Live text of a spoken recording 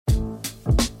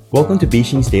Welcome to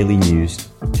Bishing's Daily News.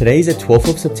 Today is the 12th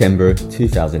of September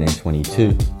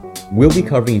 2022. We'll be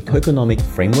covering tokenomic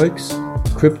frameworks,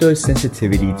 crypto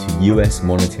sensitivity to US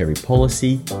monetary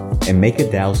policy, and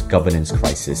MakerDAO's governance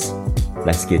crisis.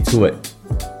 Let's get to it.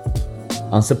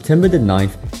 On September the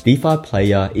 9th, DeFi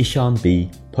player Ishan B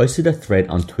posted a thread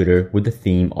on Twitter with the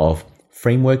theme of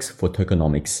Frameworks for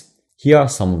Tokenomics. Here are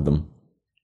some of them.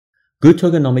 Good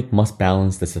tokenomic must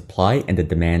balance the supply and the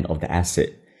demand of the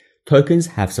asset. Tokens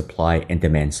have supply and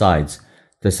demand sides.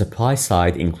 The supply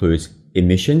side includes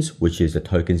emissions, which is the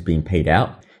tokens being paid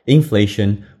out,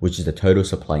 inflation, which is the total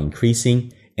supply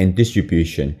increasing, and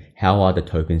distribution, how are the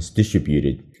tokens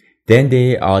distributed. Then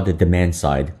there are the demand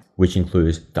side, which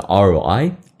includes the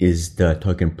ROI, is the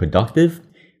token productive,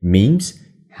 memes,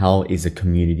 how is the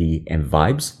community and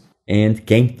vibes, and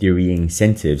game theory and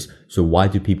incentives, so why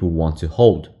do people want to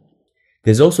hold.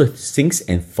 There's also sinks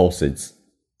and falsehoods.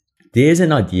 There is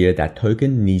an idea that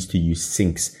token needs to use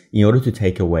sinks in order to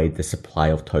take away the supply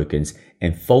of tokens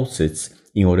and falsehoods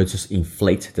in order to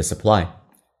inflate the supply.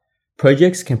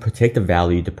 Projects can protect the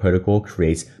value the protocol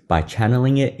creates by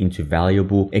channeling it into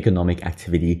valuable economic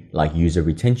activity like user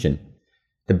retention.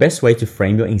 The best way to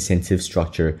frame your incentive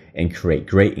structure and create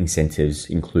great incentives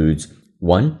includes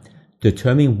 1.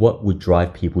 Determine what would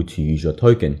drive people to use your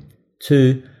token.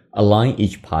 2. Align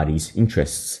each party's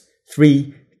interests.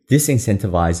 3.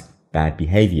 Disincentivize bad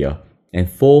behavior. And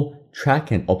 4.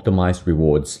 Track and optimize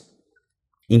rewards.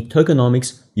 In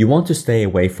tokenomics, you want to stay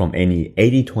away from any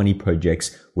 80-20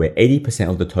 projects where 80%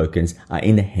 of the tokens are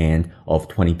in the hand of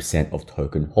 20% of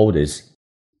token holders.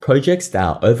 Projects that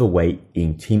are overweight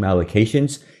in team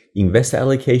allocations, investor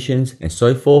allocations, and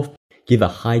so forth give a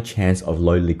high chance of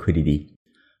low liquidity.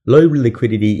 Low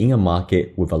liquidity in a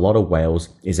market with a lot of whales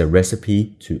is a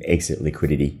recipe to exit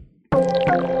liquidity.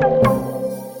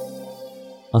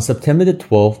 On September the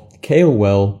 12th,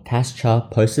 KOL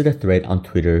Tascha posted a thread on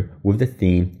Twitter with the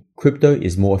theme, Crypto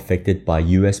is more affected by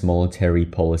US monetary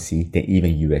policy than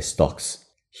even US stocks.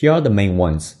 Here are the main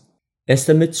ones.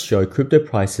 Estimates show crypto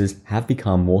prices have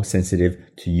become more sensitive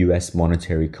to US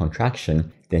monetary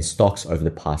contraction than stocks over the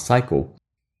past cycle.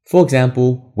 For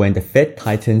example, when the Fed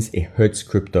tightens, it hurts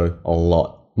crypto a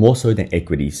lot, more so than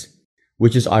equities,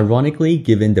 which is ironically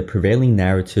given the prevailing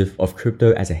narrative of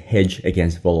crypto as a hedge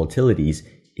against volatilities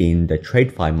in the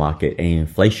TradeFi market and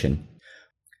inflation.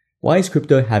 Why is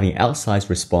crypto having outsized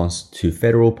response to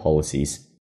federal policies?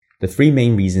 The three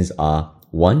main reasons are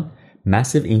 1.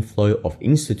 Massive inflow of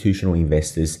institutional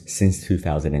investors since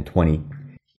 2020.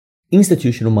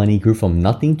 Institutional money grew from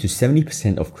nothing to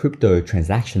 70% of crypto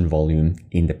transaction volume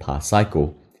in the past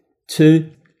cycle.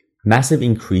 2. Massive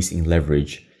increase in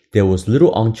leverage. There was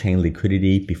little on-chain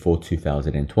liquidity before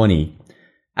 2020.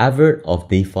 Advert of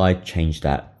DeFi changed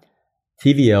that.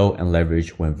 TVL and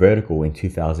leverage went vertical in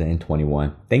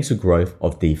 2021 thanks to growth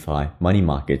of DeFi money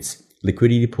markets,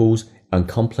 liquidity pools, and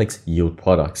complex yield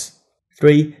products.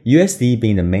 3. USD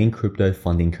being the main crypto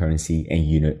funding currency and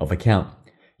unit of account.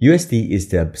 USD is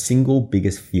the single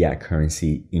biggest fiat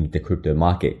currency in the crypto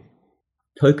market.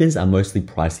 Tokens are mostly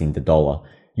priced in the dollar.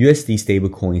 USD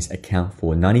stablecoins account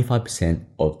for 95%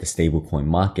 of the stablecoin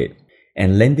market,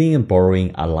 and lending and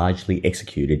borrowing are largely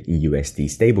executed in USD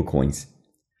stablecoins.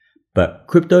 But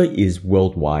crypto is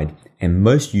worldwide and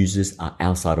most users are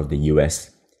outside of the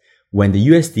US. When the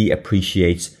USD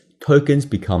appreciates, tokens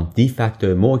become de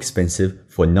facto more expensive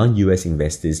for non-US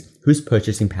investors whose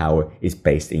purchasing power is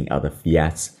based in other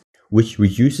fiats, which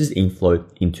reduces inflow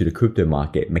into the crypto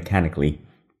market mechanically.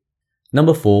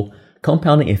 Number 4.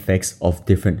 Compounding effects of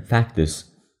different factors.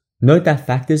 Note that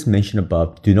factors mentioned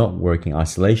above do not work in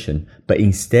isolation, but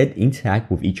instead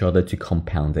interact with each other to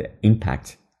compound the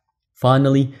impact.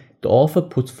 Finally, the author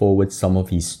puts forward some of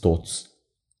his thoughts.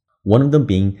 One of them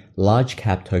being large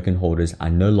cap token holders are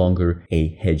no longer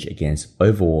a hedge against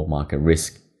overall market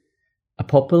risk. A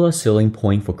popular selling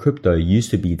point for crypto used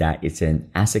to be that it's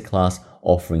an asset class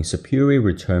offering superior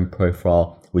return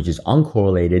profile which is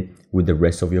uncorrelated with the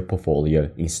rest of your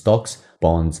portfolio in stocks,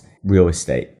 bonds, real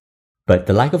estate. But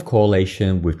the lack of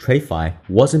correlation with TradeFi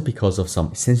wasn't because of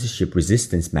some censorship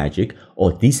resistance magic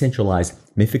or decentralized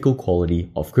mythical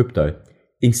quality of crypto.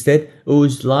 Instead, it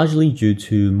was largely due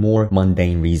to more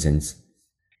mundane reasons.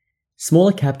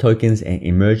 Smaller cap tokens and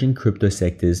emerging crypto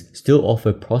sectors still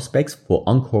offer prospects for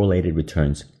uncorrelated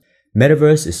returns.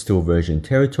 Metaverse is still virgin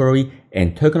territory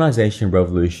and tokenization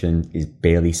revolution is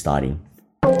barely starting.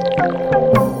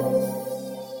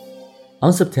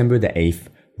 On September the 8th,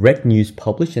 Red News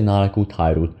published an article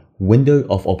titled Window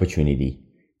of Opportunity,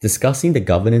 discussing the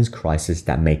governance crisis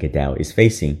that MakerDAO is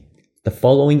facing. The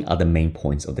following are the main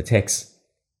points of the text.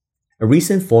 A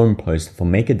recent forum post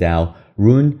from MakerDAO,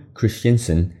 Rune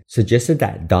Christensen, suggested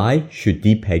that DAI should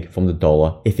depeg from the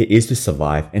dollar if it is to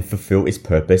survive and fulfill its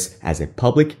purpose as a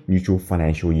public neutral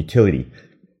financial utility.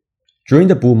 During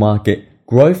the bull market,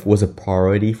 growth was a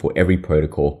priority for every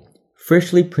protocol.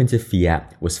 Freshly printed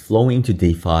fiat was flowing into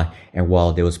DeFi, and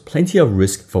while there was plenty of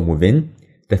risk from within,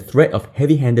 the threat of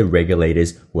heavy-handed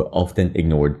regulators were often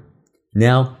ignored.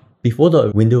 Now, before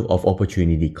the window of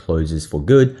opportunity closes for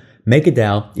good,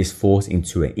 MakerDAO is forced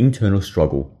into an internal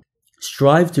struggle.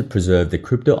 Strive to preserve the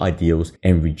crypto ideals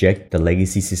and reject the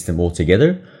legacy system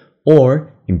altogether,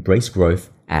 or embrace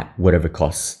growth at whatever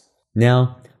costs.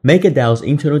 Now, MakerDAO's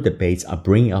internal debates are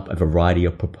bringing up a variety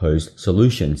of proposed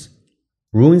solutions.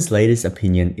 Rune's latest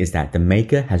opinion is that the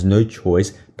maker has no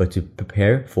choice but to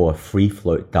prepare for a free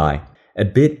float DAI, a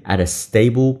bit at a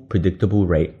stable, predictable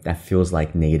rate that feels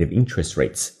like negative interest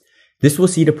rates. This will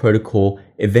see the protocol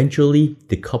eventually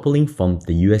decoupling from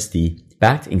the USD,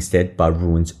 backed instead by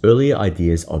Rune's earlier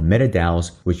ideas of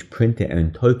MakerDAO's which print their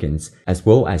own tokens, as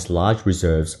well as large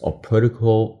reserves of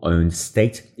protocol-owned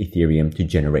staked Ethereum to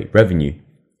generate revenue.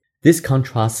 This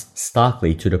contrasts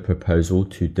starkly to the proposal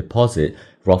to deposit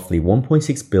roughly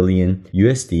 1.6 billion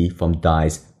USD from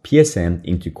DAI's PSM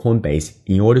into Coinbase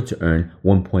in order to earn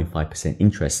 1.5%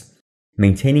 interest,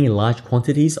 maintaining large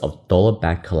quantities of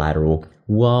dollar-backed collateral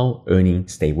while earning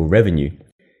stable revenue.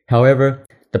 However,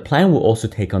 the plan will also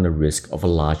take on the risk of a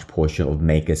large portion of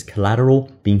Maker's collateral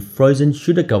being frozen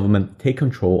should the government take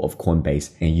control of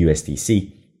Coinbase and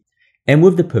USDC. And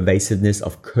with the pervasiveness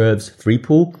of Curve's free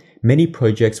pool, many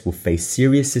projects will face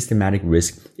serious systematic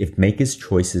risk if Maker's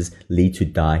choices lead to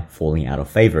DAI falling out of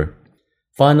favor.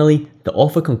 Finally, the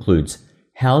author concludes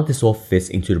how this all fits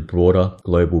into the broader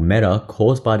global meta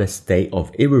caused by the state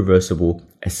of irreversible,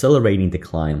 accelerating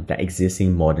decline that exists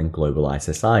in modern globalized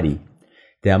society.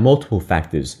 There are multiple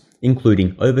factors,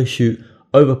 including overshoot,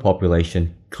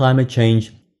 overpopulation, climate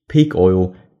change, peak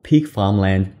oil, peak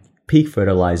farmland, peak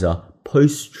fertilizer,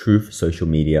 post-truth social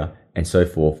media, and so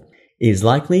forth. It is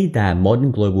likely that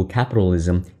modern global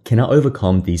capitalism cannot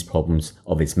overcome these problems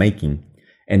of its making.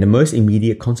 And the most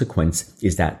immediate consequence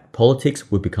is that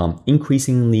politics will become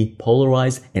increasingly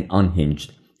polarized and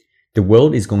unhinged. The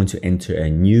world is going to enter a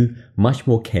new, much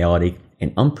more chaotic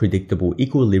and unpredictable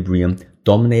equilibrium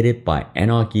dominated by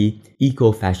anarchy,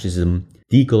 eco-fascism,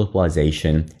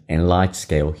 deglobalization, and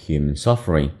large-scale human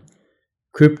suffering.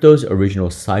 Crypto's original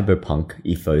cyberpunk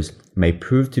ethos may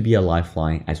prove to be a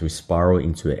lifeline as we spiral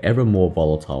into an ever more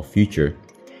volatile future.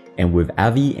 And with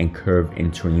Avi and Curve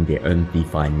entering their own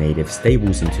DeFi native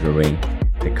stables into the ring,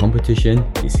 the competition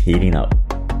is heating up.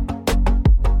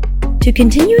 To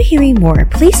continue hearing more,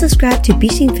 please subscribe to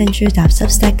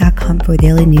beachinventures.substack.com for a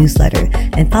daily newsletter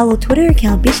and follow Twitter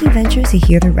account Beaching Ventures to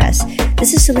hear the rest.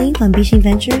 This is Celine from Beaching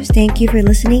Ventures. Thank you for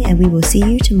listening, and we will see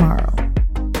you tomorrow.